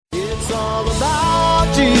It's all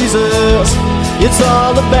about Jesus. It's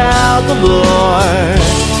all about the Lord.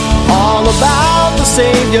 All about the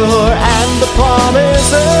Savior and the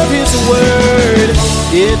promise of His Word.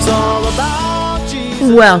 It's all about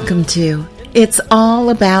Jesus. Welcome to It's All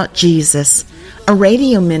About Jesus, a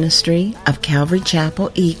radio ministry of Calvary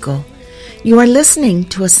Chapel Eagle. You are listening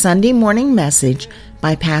to a Sunday morning message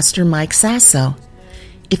by Pastor Mike Sasso.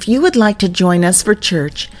 If you would like to join us for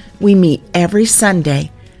church, we meet every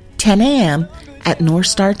Sunday, 10 a.m. at North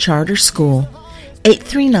Star Charter School,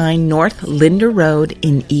 839 North Linder Road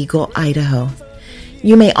in Eagle, Idaho.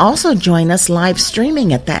 You may also join us live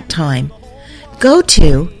streaming at that time. Go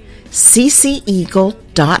to cceagle.org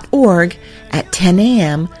at 10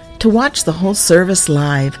 a.m. to watch the whole service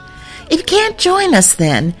live. If you can't join us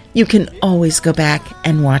then, you can always go back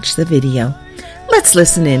and watch the video. Let's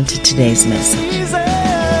listen in to today's message.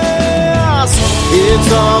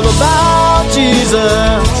 It's all about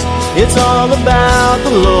Jesus. It's all about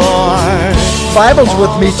the Lord. Bibles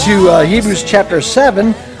with me to Hebrews chapter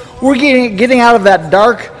 7. We're getting out of that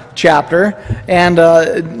dark chapter, and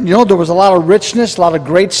there was a lot of richness, a lot of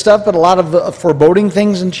great stuff, but a lot of foreboding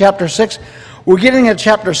things in chapter 6. We're getting at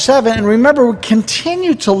chapter 7, and remember, we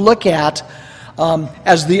continue to look at,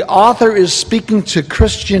 as the author is speaking to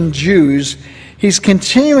Christian Jews, he's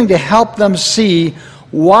continuing to help them see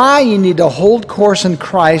why you need to hold course in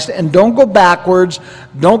Christ and don't go backwards,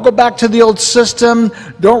 don't go back to the old system,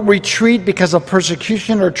 don't retreat because of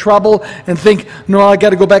persecution or trouble and think, no, I got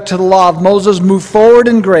to go back to the law of Moses, move forward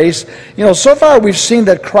in grace. So far we've seen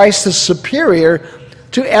that Christ is superior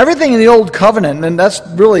to everything in the old covenant, and that's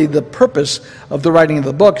really the purpose of the writing of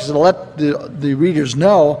the book, is to let the readers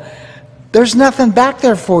know there's nothing back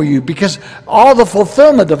there for you, because all the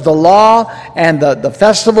fulfillment of the law and the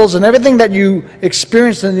festivals and everything that you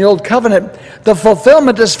experienced in the old covenant, the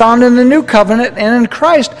fulfillment is found in the new covenant and in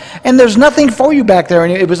Christ, and there's nothing for you back there.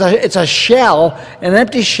 And it's a shell, an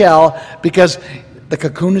empty shell, because the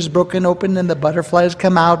cocoon is broken open and the butterflies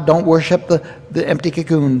come out. Don't worship the empty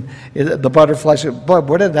cocoon. The butterflies, boy,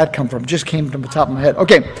 where did that come from? Just came from the top of my head.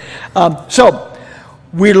 Okay, so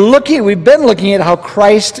we've been looking at how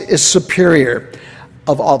Christ is superior.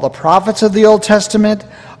 Of all the prophets of the Old Testament,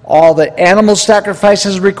 all the animal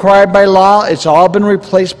sacrifices required by law, it's all been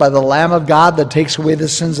replaced by the Lamb of God that takes away the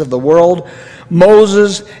sins of the world.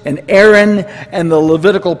 Moses and Aaron and the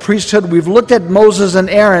Levitical priesthood. We've looked at Moses and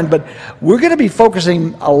Aaron, but we're going to be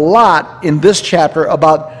focusing a lot in this chapter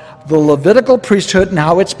about the Levitical priesthood and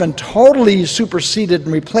how it's been totally superseded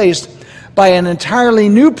and replaced by an entirely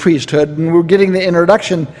new priesthood, and we're getting the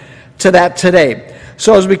introduction to that today.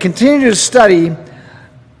 So as we continue to study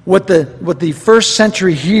what the first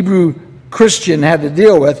century Hebrew Christian had to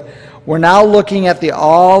deal with, we're now looking at the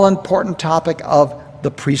all-important topic of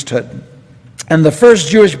the priesthood. And the first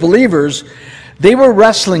Jewish believers, they were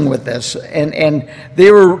wrestling with this, and they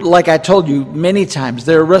were, like I told you many times,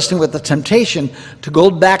 they were wrestling with the temptation to go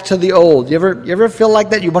back to the old. You ever feel like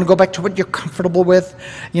that? You want to go back to what you're comfortable with?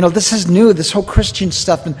 This is new, this whole Christian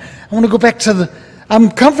stuff, and I want to go back to I'm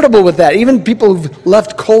comfortable with that. Even people who've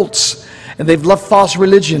left cults, and they've left false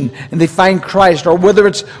religion, and they find Christ, or whether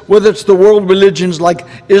it's the world religions like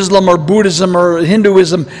Islam or Buddhism or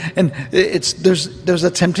Hinduism, and there's a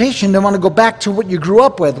temptation to want to go back to what you grew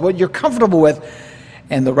up with, what you're comfortable with.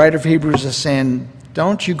 And the writer of Hebrews is saying,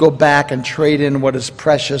 don't you go back and trade in what is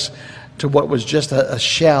precious to what was just a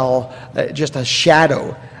shell, just a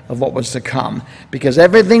shadow of what was to come, because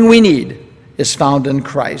everything we need is found in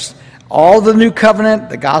Christ. All the new covenant,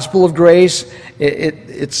 the gospel of grace,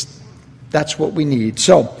 that's what we need.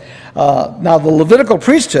 So, now the Levitical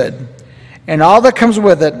priesthood and all that comes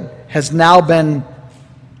with it has now been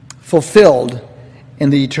fulfilled in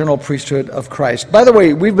the eternal priesthood of Christ. By the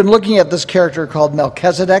way, we've been looking at this character called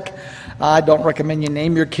Melchizedek. I don't recommend you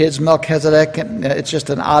name your kids Melchizedek. It's just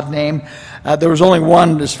an odd name. There was only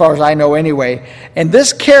one as far as I know anyway. And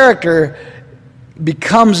this character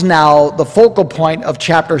becomes now the focal point of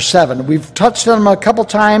chapter 7. We've touched on him a couple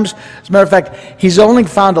times. As a matter of fact, he's only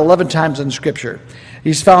found 11 times in Scripture.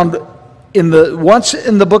 He's found once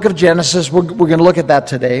in the book of Genesis. We're going to look at that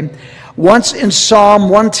today. Once in Psalm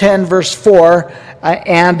 110, verse 4,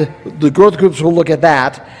 and the growth groups will look at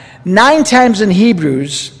that. 9 times in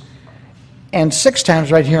Hebrews, and 6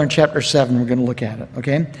 times right here in chapter 7. We're going to look at it,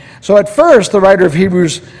 okay? So at first, the writer of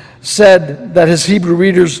Hebrews said that his Hebrew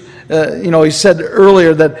readers, he said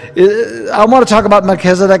earlier that, I want to talk about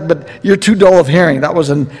Melchizedek, but you're too dull of hearing. That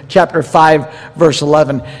was in chapter 5, verse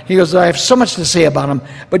 11. He goes, I have so much to say about him,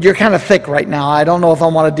 but you're kind of thick right now. I don't know if I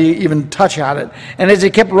want to even touch on it. And as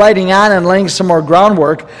he kept writing on and laying some more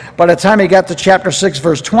groundwork, by the time he got to chapter 6,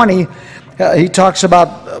 verse 20, he talks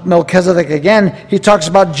about Melchizedek again. He talks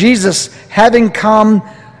about Jesus having become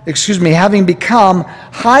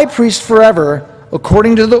high priest forever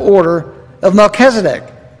according to the order of Melchizedek.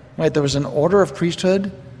 Right, there was an order of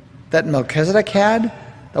priesthood that Melchizedek had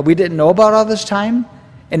that we didn't know about all this time,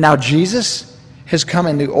 and now Jesus has come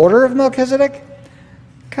in the order of Melchizedek.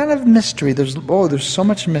 Kind of mystery. There's so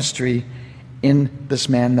much mystery in this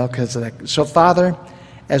man Melchizedek. So Father,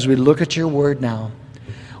 as we look at your word now,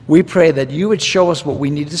 we pray that you would show us what we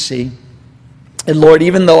need to see. And Lord,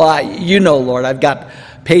 even though Lord, I've got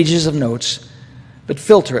pages of notes, but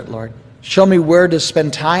filter it, Lord. Show me where to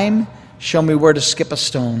spend time. Show me where to skip a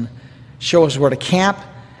stone. Show us where to camp,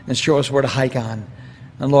 and show us where to hike on.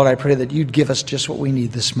 And Lord, I pray that you'd give us just what we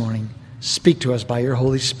need this morning. Speak to us by your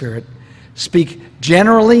Holy Spirit. Speak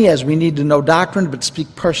generally as we need to know doctrine, but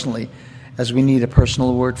speak personally as we need a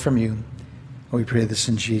personal word from you. And we pray this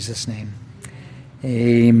in Jesus' name.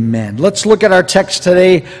 Amen. Let's look at our text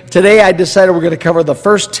today. Today I decided we're going to cover the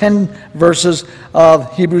first 10 verses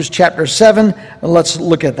of Hebrews chapter 7, and let's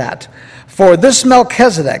look at that. For this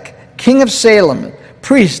Melchizedek, king of Salem,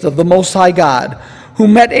 priest of the Most High God, who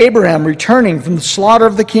met Abraham returning from the slaughter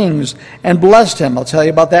of the kings and blessed him. I'll tell you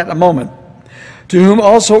about that in a moment. To whom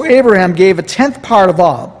also Abraham gave a 10th part of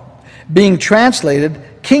all, being translated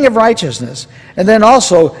King of Righteousness, and then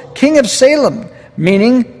also King of Salem,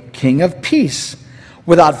 meaning King of Peace,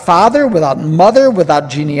 without father, without mother, without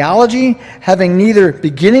genealogy, having neither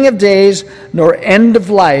beginning of days nor end of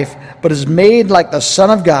life, but is made like the Son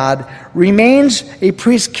of God, remains a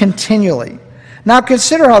priest continually. Now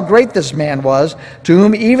consider how great this man was, to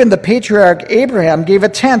whom even the patriarch Abraham gave a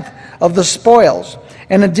 10th of the spoils.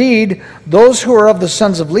 And indeed, those who are of the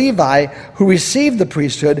sons of Levi, who receive the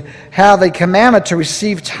priesthood, have a commandment to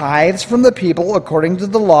receive tithes from the people according to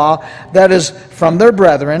the law, that is, from their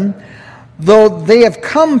brethren, though they have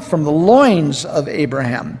come from the loins of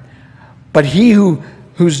Abraham. But he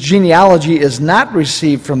whose genealogy is not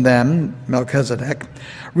received from them, Melchizedek,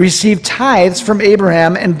 received tithes from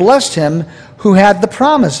Abraham and blessed him who had the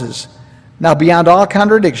promises. Now beyond all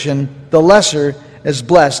contradiction, the lesser is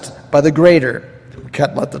blessed by the greater. We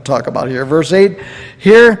got a lot to talk about here. Verse 8,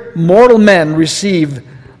 here mortal men receive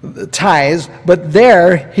tithes, but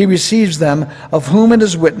there he receives them, of whom it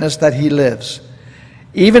is witnessed that he lives.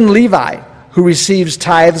 Even Levi, who receives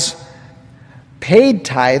tithes, paid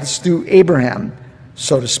tithes through Abraham,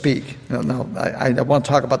 so to speak. Now, I want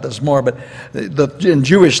to talk about this more, but in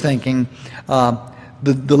Jewish thinking,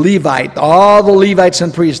 the Levite, all the Levites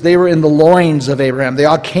and priests, they were in the loins of Abraham. They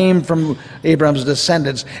all came from Abraham's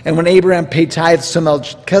descendants. And when Abraham paid tithes to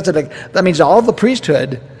Melchizedek, that means all the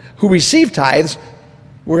priesthood who received tithes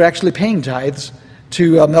were actually paying tithes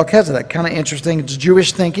to Melchizedek. Kind of interesting. It's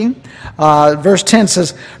Jewish thinking. Verse 10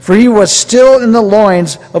 says, for he was still in the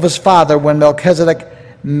loins of his father when Melchizedek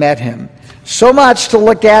met him. So much to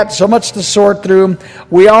look at, so much to sort through.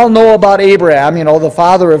 We all know about Abraham, the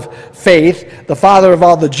father of faith, the father of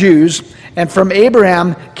all the Jews. And from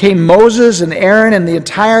Abraham came Moses and Aaron and the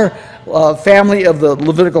entire family of the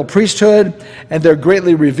Levitical priesthood, and they're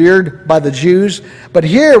greatly revered by the Jews. But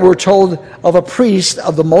here we're told of a priest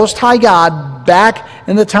of the Most High God back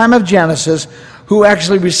in the time of Genesis who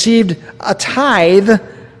actually received a tithe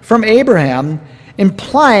from Abraham,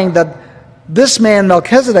 implying that this man,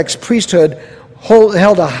 Melchizedek's priesthood,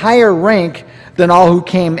 held a higher rank than all who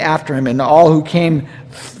came after him and all who came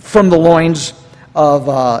from the loins of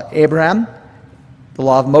Abraham, the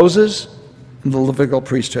law of Moses, and the Levitical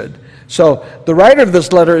priesthood. So the writer of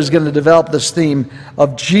this letter is going to develop this theme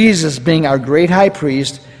of Jesus being our great high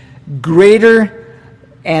priest, greater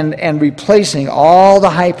and replacing all the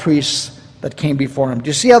high priests that came before him. Do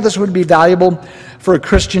you see how this would be valuable for a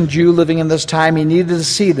Christian Jew living in this time? He needed to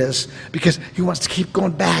see this because he wants to keep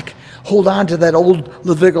going back, hold on to that old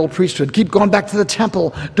Levitical priesthood, keep going back to the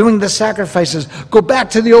temple, doing the sacrifices, go back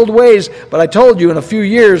to the old ways. But I told you, in a few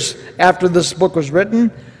years after this book was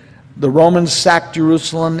written, the Romans sacked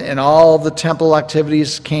Jerusalem and all the temple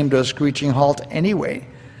activities came to a screeching halt anyway.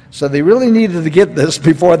 So they really needed to get this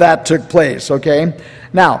before that took place, okay?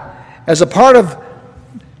 Now, as a part of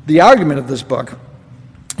the argument of this book,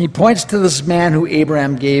 he points to this man who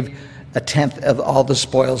Abraham gave a 10th of all the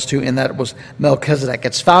spoils to, and that was Melchizedek.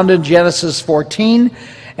 It's found in Genesis 14,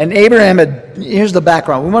 and Abraham here's the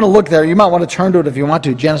background. We want to look there. You might want to turn to it if you want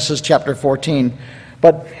to, Genesis chapter 14.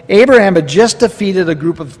 But Abraham had just defeated a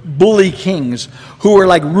group of bully kings who were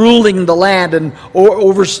like ruling the land and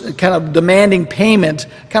over kind of demanding payment,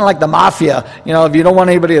 kind of like the mafia. You know, if you don't want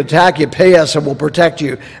anybody to attack you, pay us and we'll protect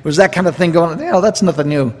you. It was that kind of thing going on. You know, that's nothing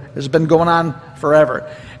new. It's been going on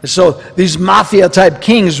forever. And so these mafia-type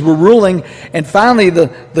kings were ruling, and finally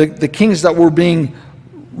the kings that were being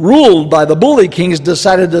ruled by the bully kings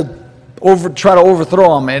decided to try to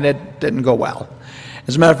overthrow them, and it didn't go well.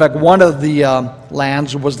 As a matter of fact, one of the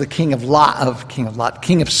lands was the king of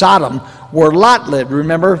Sodom, where Lot lived.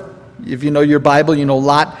 Remember, if you know your Bible, you know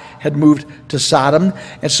Lot had moved to Sodom.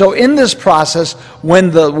 And so in this process, when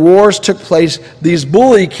the wars took place, these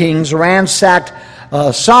bully kings ransacked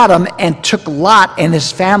Sodom and took Lot and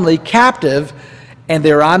his family captive, and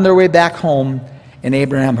they were on their way back home, and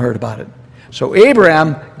Abraham heard about it. So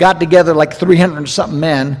Abraham got together like 300-something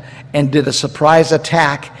men and did a surprise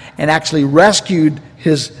attack and actually rescued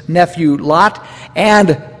his nephew Lot.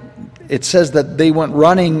 And it says that they went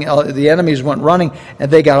running, the enemies went running, and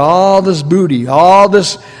they got all this booty, all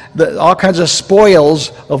kinds of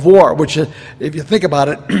spoils of war, which, if you think about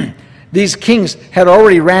it, these kings had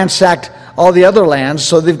already ransacked all the other lands,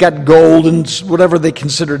 so they've got gold and whatever they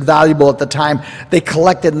considered valuable at the time. They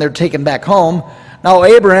collected and they're taken back home. Now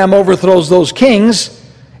Abraham overthrows those kings,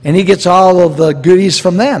 and he gets all of the goodies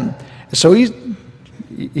from them. So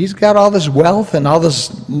he's got all this wealth and all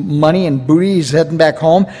this money and booty. He's heading back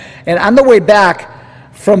home. And on the way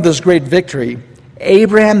back from this great victory,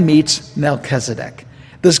 Abraham meets Melchizedek,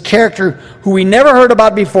 this character who we never heard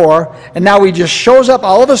about before, and now he just shows up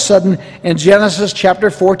all of a sudden in Genesis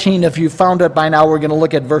chapter 14. If you found it by now, we're going to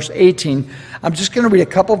look at verse 18. I'm just going to read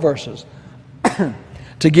a couple verses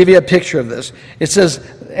to give you a picture of this. It says,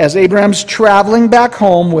 as Abraham's traveling back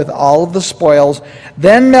home with all of the spoils,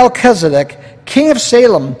 then Melchizedek, king of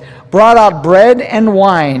Salem, brought out bread and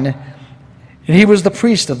wine, and he was the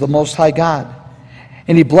priest of the Most High God.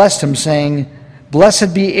 And he blessed him, saying,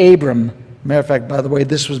 Blessed be Abram. Matter of fact, by the way,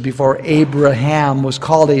 this was before Abraham was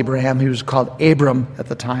called Abraham. He was called Abram at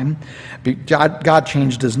the time. God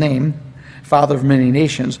changed his name, Father of many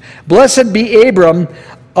nations. Blessed be Abram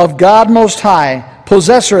of God Most High,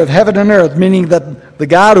 possessor of heaven and earth, meaning that the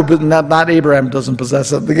God who, not Abraham doesn't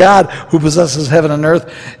possess it, the God who possesses heaven and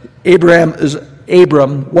earth,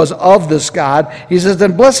 Abram was of this God. He says,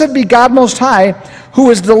 then blessed be God Most High, who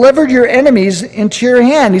has delivered your enemies into your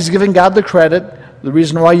hand. He's giving God the credit. The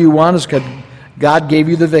reason why you won is because God gave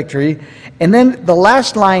you the victory. And then the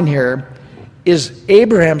last line here is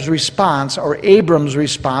Abram's response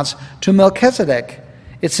to Melchizedek.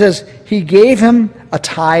 It says, he gave him a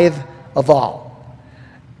tithe of all.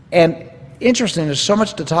 And interesting, there's so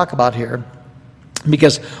much to talk about here,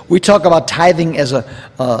 because we talk about tithing as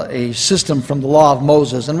a system from the law of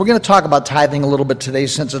Moses. And we're going to talk about tithing a little bit today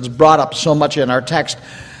since it's brought up so much in our text.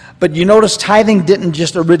 But you notice tithing didn't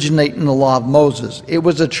just originate in the law of Moses. It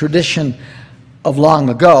was a tradition of long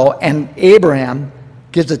ago. And Abraham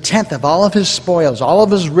gives a tenth of all of his spoils, all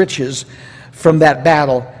of his riches from that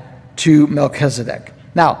battle to Melchizedek.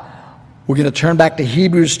 Now, we're going to turn back to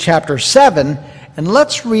Hebrews chapter 7, and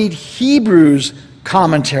let's read Hebrews'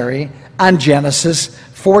 commentary on Genesis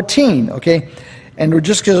 14, okay? And we're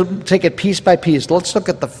just going to take it piece by piece. Let's look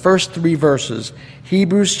at the first three verses.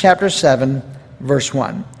 Hebrews chapter 7, verse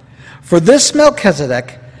 1. For this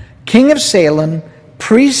Melchizedek, king of Salem,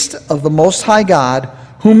 priest of the Most High God,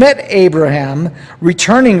 who met Abraham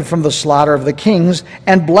returning from the slaughter of the kings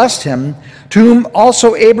and blessed him, to whom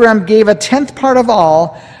also Abraham gave a tenth part of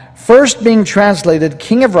all, first being translated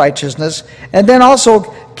king of righteousness, and then also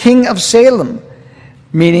king of Salem,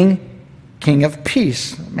 meaning king of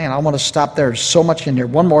peace. Man, I want to stop there. There's so much in here.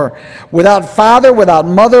 One more. Without father, without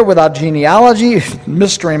mother, without genealogy,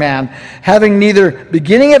 mystery man, having neither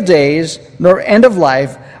beginning of days nor end of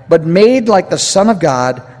life, but made like the Son of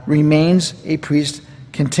God, remains a priest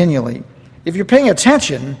continually. If you're paying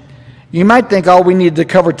attention, you might think all we need to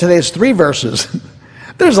cover today is 3 verses.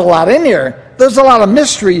 There's a lot in here. There's a lot of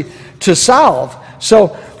mystery to solve.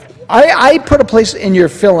 So I put a place in your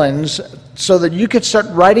fill-ins so that you could start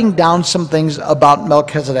writing down some things about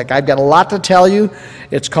Melchizedek. I've got a lot to tell you.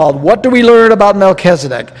 It's called What Do We Learn About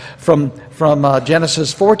Melchizedek? From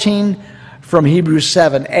Genesis 14, from Hebrews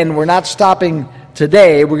 7. And we're not stopping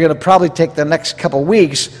today. We're going to probably take the next couple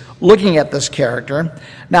weeks looking at this character.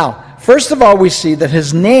 Now, first of all, we see that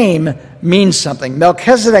his name means something.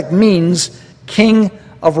 Melchizedek means king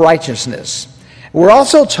of righteousness. We're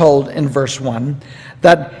also told in verse 1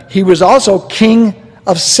 that he was also king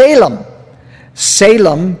of Salem.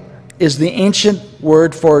 Salem is the ancient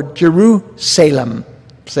word for Jerusalem.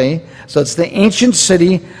 See? So it's the ancient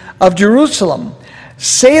city of Jerusalem.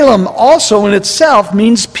 Salem also in itself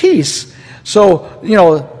means peace. So,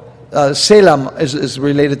 Salem is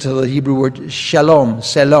related to the Hebrew word shalom,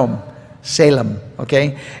 Salem,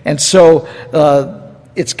 okay? And so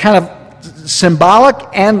it's kind of symbolic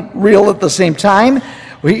and real at the same time.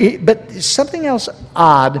 But something else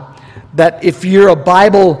odd that if you're a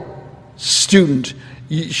Bible student,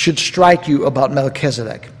 should strike you about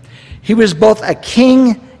Melchizedek. He was both a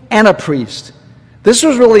king and a priest. This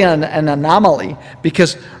was really an anomaly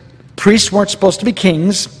because priests weren't supposed to be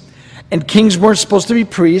kings, and kings weren't supposed to be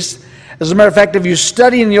priests. As a matter of fact, if you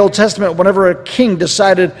study in the Old Testament, whenever a king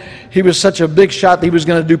decided he was such a big shot that he was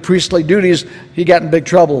going to do priestly duties, he got in big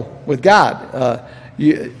trouble with God.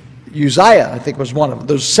 Uzziah, I think, was one of them.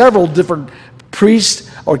 There's several different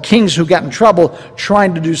priests or kings who got in trouble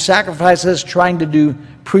trying to do sacrifices, trying to do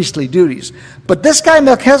priestly duties. But this guy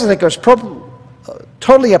Melchizedek was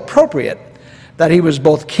totally appropriate that he was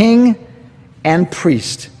both king and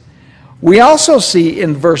priest. We also see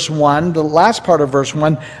in verse 1, the last part of verse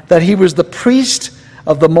 1, that he was the priest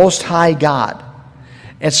of the Most High God.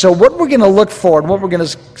 And so what we're going to look for and what we're going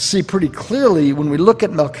to see pretty clearly when we look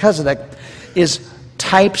at Melchizedek is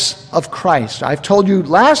types of Christ. I've told you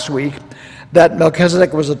last week that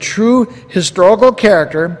Melchizedek was a true historical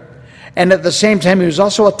character, and at the same time he was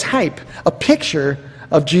also a type, a picture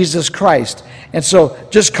of Jesus Christ. And so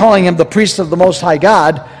just calling him the priest of the Most High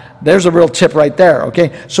God, there's a real tip right there,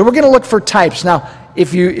 okay? So we're going to look for types. Now,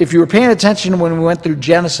 if you were paying attention when we went through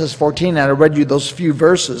Genesis 14 and I read you those few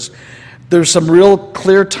verses, there's some real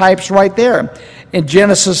clear types right there. In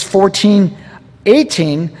Genesis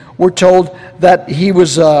 14:18, we're told that he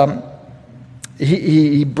was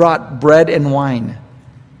he brought bread and wine.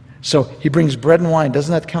 So he brings bread and wine.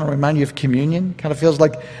 Doesn't that kind of remind you of communion? Kind of feels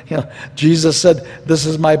like, Jesus said, "This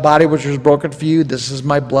is my body which was broken for you. This is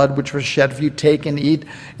my blood which was shed for you. Take and eat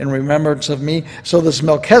in remembrance of me." So this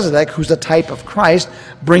Melchizedek, who's a type of Christ,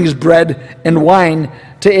 brings bread and wine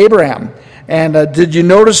to Abraham. And did you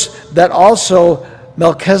notice that also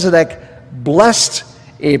Melchizedek blessed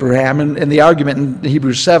Abraham? And the argument in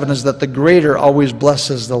Hebrews 7 is that the greater always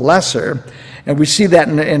blesses the lesser. And we see that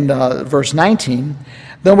in verse 19.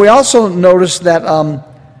 Then we also notice that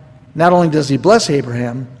not only does he bless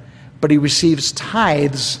Abraham, but he receives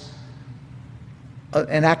tithes,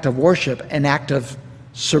 an act of worship, an act of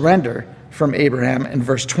surrender from Abraham in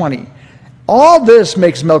verse 20. All this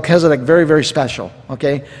makes Melchizedek very, very special,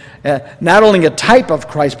 okay? Not only a type of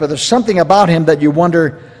Christ, but there's something about him that you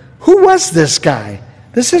wonder, who was this guy?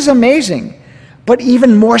 This is amazing. But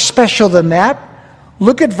even more special than that,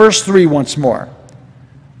 look at verse 3 once more.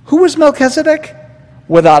 Who was Melchizedek?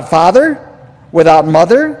 Without father, without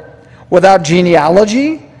mother, without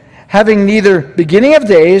genealogy, having neither beginning of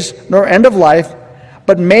days nor end of life,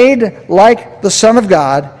 but made like the Son of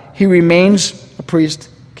God, he remains a priest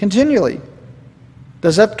continually.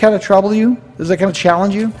 Does that kind of trouble you? Does that kind of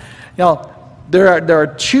challenge you? There are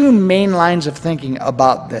two main lines of thinking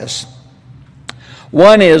about this.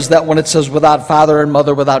 One is that when it says without father and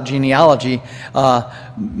mother, without genealogy,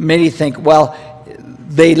 many think, well,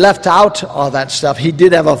 they left out all that stuff. He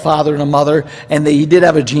did have a father and a mother, and he did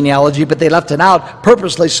have a genealogy, but they left it out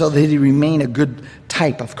purposely so that he remain a good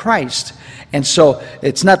type of Christ. And so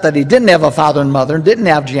it's not that he didn't have a father and mother, didn't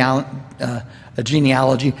have a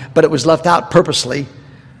genealogy, but it was left out purposely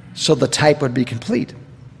so the type would be complete.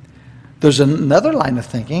 There's another line of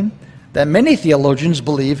thinking that many theologians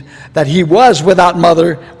believe that he was without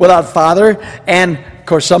mother, without father, and of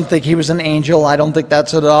course some think he was an angel. I don't think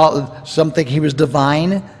that's at all. Some think he was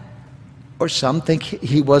divine, or some think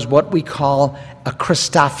he was what we call a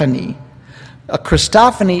Christophany. A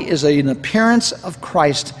Christophany is an appearance of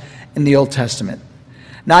Christ in the Old Testament.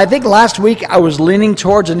 Now I think last week I was leaning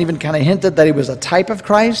towards and even kind of hinted that he was a type of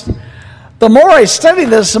Christ. The more I study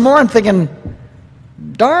this, the more I'm thinking,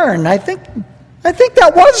 darn, I think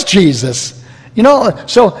that was Jesus.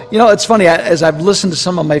 It's funny, as I've listened to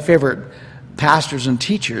some of my favorite pastors and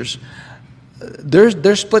teachers,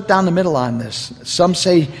 they're split down the middle on this. Some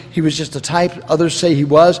say he was just a type, others say he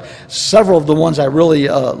was. Several of the ones I really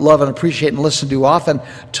love and appreciate and listen to often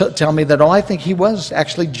tell me that, I think he was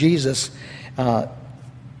actually Jesus, a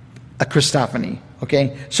Christophany.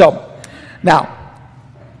 Okay? So, now,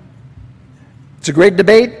 it's a great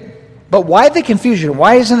debate. But why the confusion?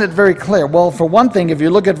 Why isn't it very clear? Well, for one thing, if you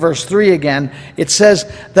look at verse 3 again, it says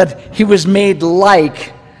that he was made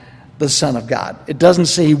like the Son of God. It doesn't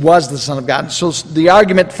say he was the Son of God. So the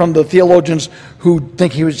argument from the theologians who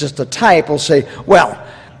think he was just a type will say, well,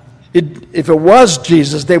 if it was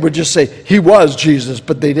Jesus, they would just say he was Jesus,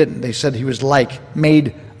 but they didn't. They said he was like,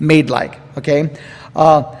 made like, okay?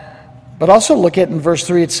 But also look at in verse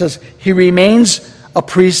 3, it says, he remains a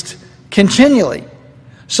priest continually.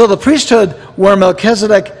 So the priesthood where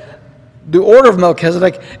Melchizedek, the order of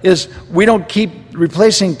Melchizedek is we don't keep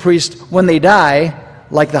replacing priests when they die,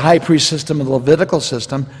 like the high priest system and the Levitical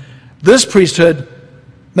system. This priesthood,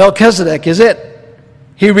 Melchizedek, is it.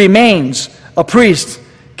 He remains a priest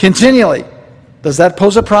continually. Does that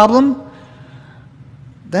pose a problem?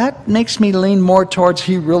 That makes me lean more towards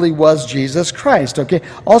he really was Jesus Christ. Okay.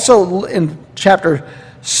 Also in chapter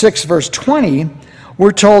 6, verse 20,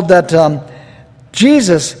 we're told that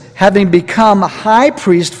Jesus, having become high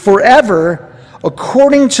priest forever,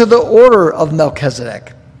 according to the order of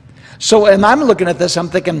Melchizedek. So, and I'm looking at this, I'm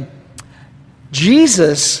thinking,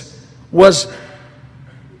 Jesus was,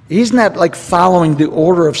 he's not like following the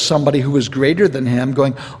order of somebody who was greater than him,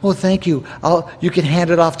 going, oh, thank you, you can hand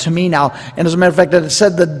it off to me now. And as a matter of fact, that it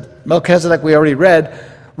said that Melchizedek, we already read,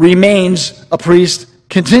 remains a priest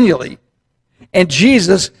continually. And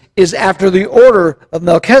Jesus is after the order of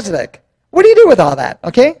Melchizedek. What do you do with all that,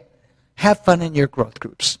 okay? Have fun in your growth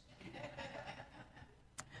groups.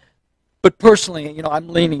 But personally, I'm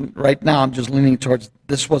leaning, right now, I'm just leaning towards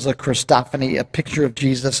this was a Christophany, a picture of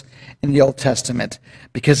Jesus in the Old Testament.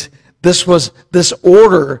 Because this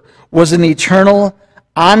order was an eternal,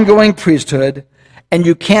 ongoing priesthood, and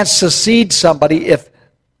you can't succeed somebody if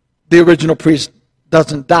the original priest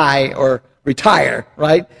doesn't die or retire,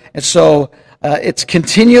 right? And so it's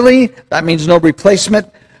continually, that means no replacement.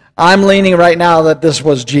 I'm leaning right now that this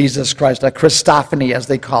was Jesus Christ, a Christophany, as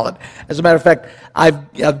they call it. As a matter of fact,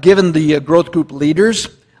 I've given the growth group leaders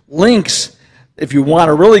links. If you want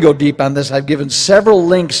to really go deep on this, I've given several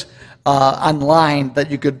links online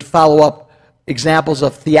that you could follow up examples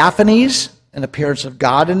of theophanies, an appearance of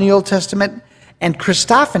God in the Old Testament, and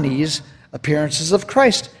Christophanies, appearances of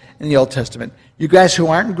Christ in the Old Testament. You guys who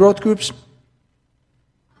aren't in growth groups,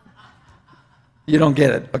 you don't get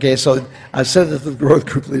it. Okay, so I said it to the growth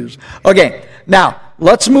group leaders. Okay, now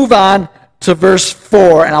let's move on to verse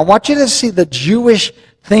 4, and I want you to see the Jewish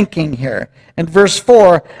thinking here. In verse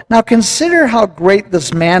 4, now consider how great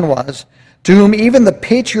this man was, to whom even the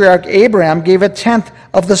patriarch Abraham gave a tenth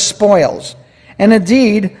of the spoils. And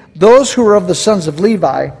indeed, those who are of the sons of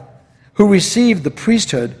Levi, who received the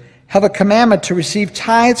priesthood, have a commandment to receive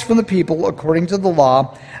tithes from the people according to the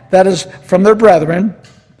law, that is, from their brethren,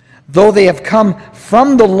 though they have come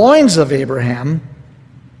from the loins of Abraham.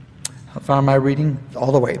 How far am I reading?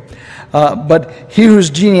 All the way. But he whose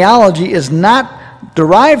genealogy is not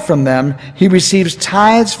derived from them, he receives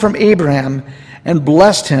tithes from Abraham and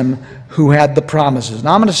blessed him who had the promises.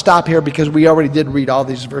 Now I'm going to stop here because we already did read all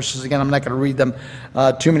these verses again. I'm not going to read them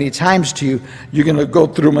too many times to you. You're going to go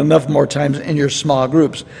through them enough more times in your small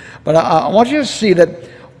groups. But I want you to see that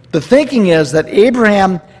the thinking is that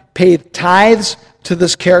Abraham paid tithes to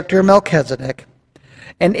this character Melchizedek,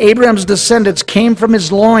 and Abraham's descendants came from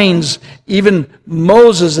his loins, even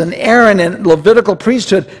Moses and Aaron and Levitical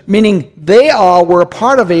priesthood, meaning they all were a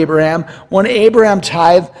part of Abraham when Abraham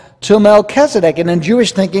tithed to Melchizedek. And in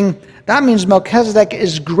Jewish thinking, that means Melchizedek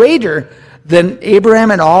is greater than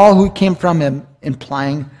Abraham and all who came from him,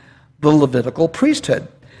 implying the Levitical priesthood.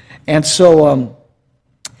 And so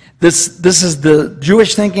this is the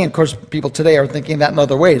Jewish thinking. Of course, people today are thinking that in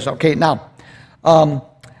other ways. Okay, now,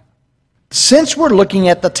 since we're looking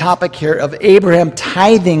at the topic here of Abraham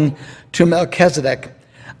tithing to Melchizedek,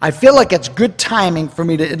 I feel like it's good timing for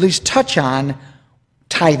me to at least touch on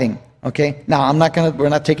tithing. Okay, now we're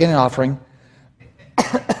not taking an offering.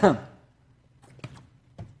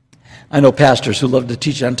 I know pastors who love to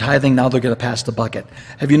teach on tithing, now they're going to pass the bucket.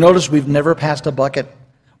 Have you noticed we've never passed a bucket?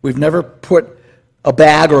 We've never put a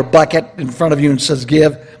bag or a bucket in front of you and says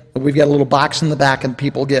give. We've got a little box in the back and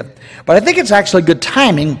people give. But I think it's actually good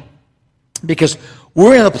timing because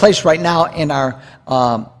we're in a place right now in our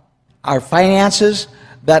finances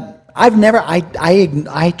that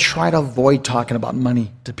I try to avoid talking about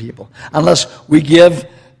money to people. Unless we give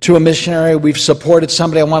to a missionary, we've supported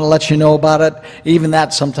somebody, I want to let you know about it. Even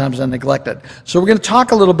that sometimes I neglect it. So we're going to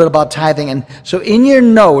talk a little bit about tithing. And so in your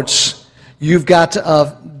notes, you've got,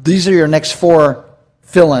 these are your next 4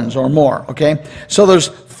 fill-ins or more, okay? So there's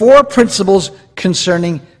 4 principles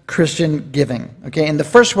concerning Christian giving, okay? And the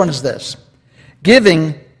first one is this.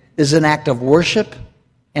 Giving is an act of worship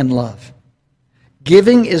and love.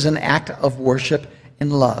 Giving is an act of worship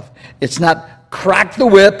and love. It's not crack the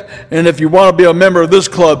whip, and if you want to be a member of this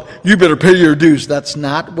club, you better pay your dues. That's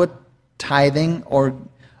not what tithing or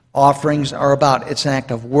offerings are about. It's an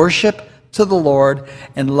act of worship to the Lord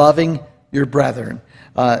and loving your brethren.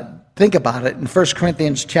 Think about it. In 1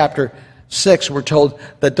 Corinthians chapter 6, we're told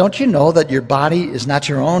that, don't you know that your body is not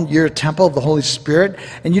your own? You're a temple of the Holy Spirit,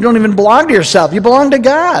 and you don't even belong to yourself. You belong to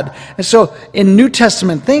God. And so in New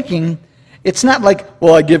Testament thinking, it's not like,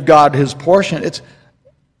 well, I give God his portion. It's,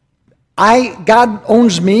 God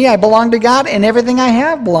owns me, I belong to God, and everything I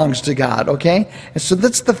have belongs to God, okay? And so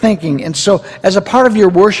that's the thinking. And so as a part of your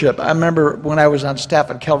worship, I remember when I was on staff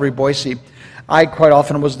at Calvary Boise, I quite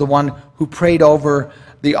often was the one who prayed over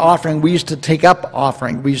the offering. We used to take up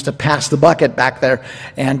offering. We used to pass the bucket back there.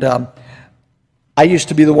 And I used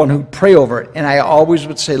to be the one who would pray over it. And I always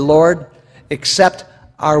would say, Lord, accept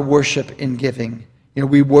our worship in giving. You know,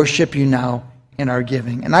 we worship you now in our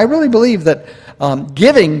giving. And I really believe that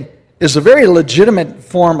giving is a very legitimate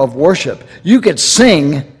form of worship. You could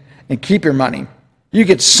sing and keep your money. You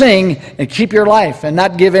could sing and keep your life and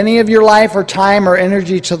not give any of your life or time or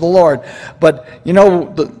energy to the Lord. But, you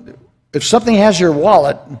know, if something has your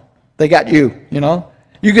wallet, they got you, you know.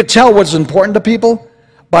 You could tell what's important to people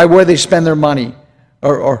by where they spend their money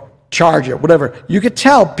or charge it, whatever. You could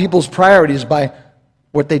tell people's priorities by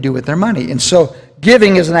what they do with their money. And so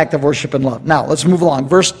giving is an act of worship and love. Now, let's move along.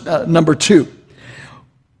 Verse number 2.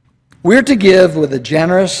 We're to give with a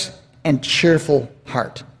generous and cheerful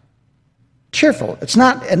heart. Cheerful. It's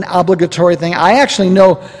not an obligatory thing. I actually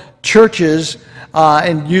know churches,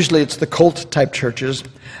 and usually it's the cult-type churches,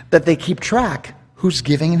 that they keep track who's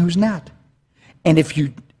giving and who's not. And if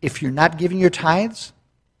you're not giving your tithes,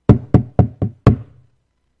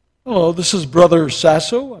 hello, this is Brother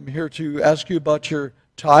Sasso. I'm here to ask you about your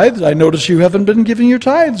tithes. I notice you haven't been giving your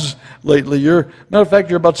tithes lately. Matter of fact,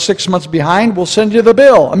 you're about 6 months behind. We'll send you the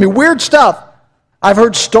bill. I mean, weird stuff. I've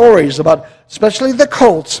heard stories about, especially the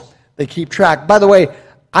cults, they keep track. By the way,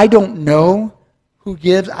 I don't know who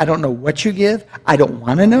gives. I don't know what you give. I don't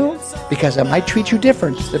want to know because I might treat you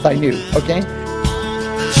different if I knew, okay?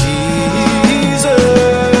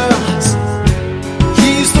 Jesus,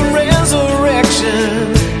 he's the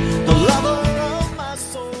resurrection, the lover of my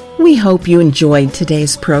soul. We hope you enjoyed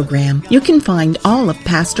today's program. You can find all of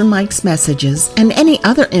Pastor Mike's messages and any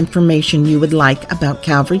other information you would like about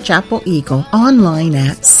Calvary Chapel Eagle online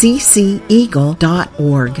at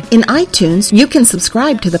cceagle.org. In iTunes, you can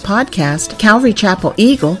subscribe to the podcast Calvary Chapel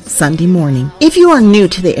Eagle Sunday Morning. If you are new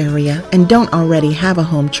to the area and don't already have a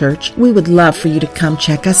home church, we would love for you to come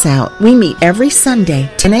check us out. We meet every Sunday,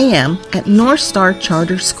 10 a.m. at North Star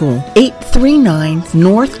Charter School, 839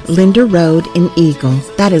 North Linder Road in Eagle.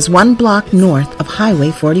 That is 1 block north of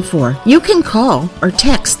Highway 44. You can call or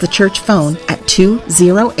text the church phone at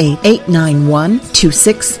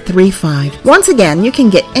 208-891-2635. Once again, you can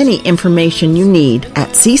get any information you need at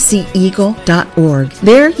cceagle.org.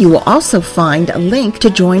 There you will also find a link to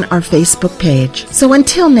join our Facebook page. So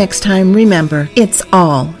until next time, remember, it's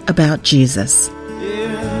all about Jesus.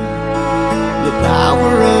 Yeah, the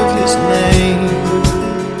power of his name.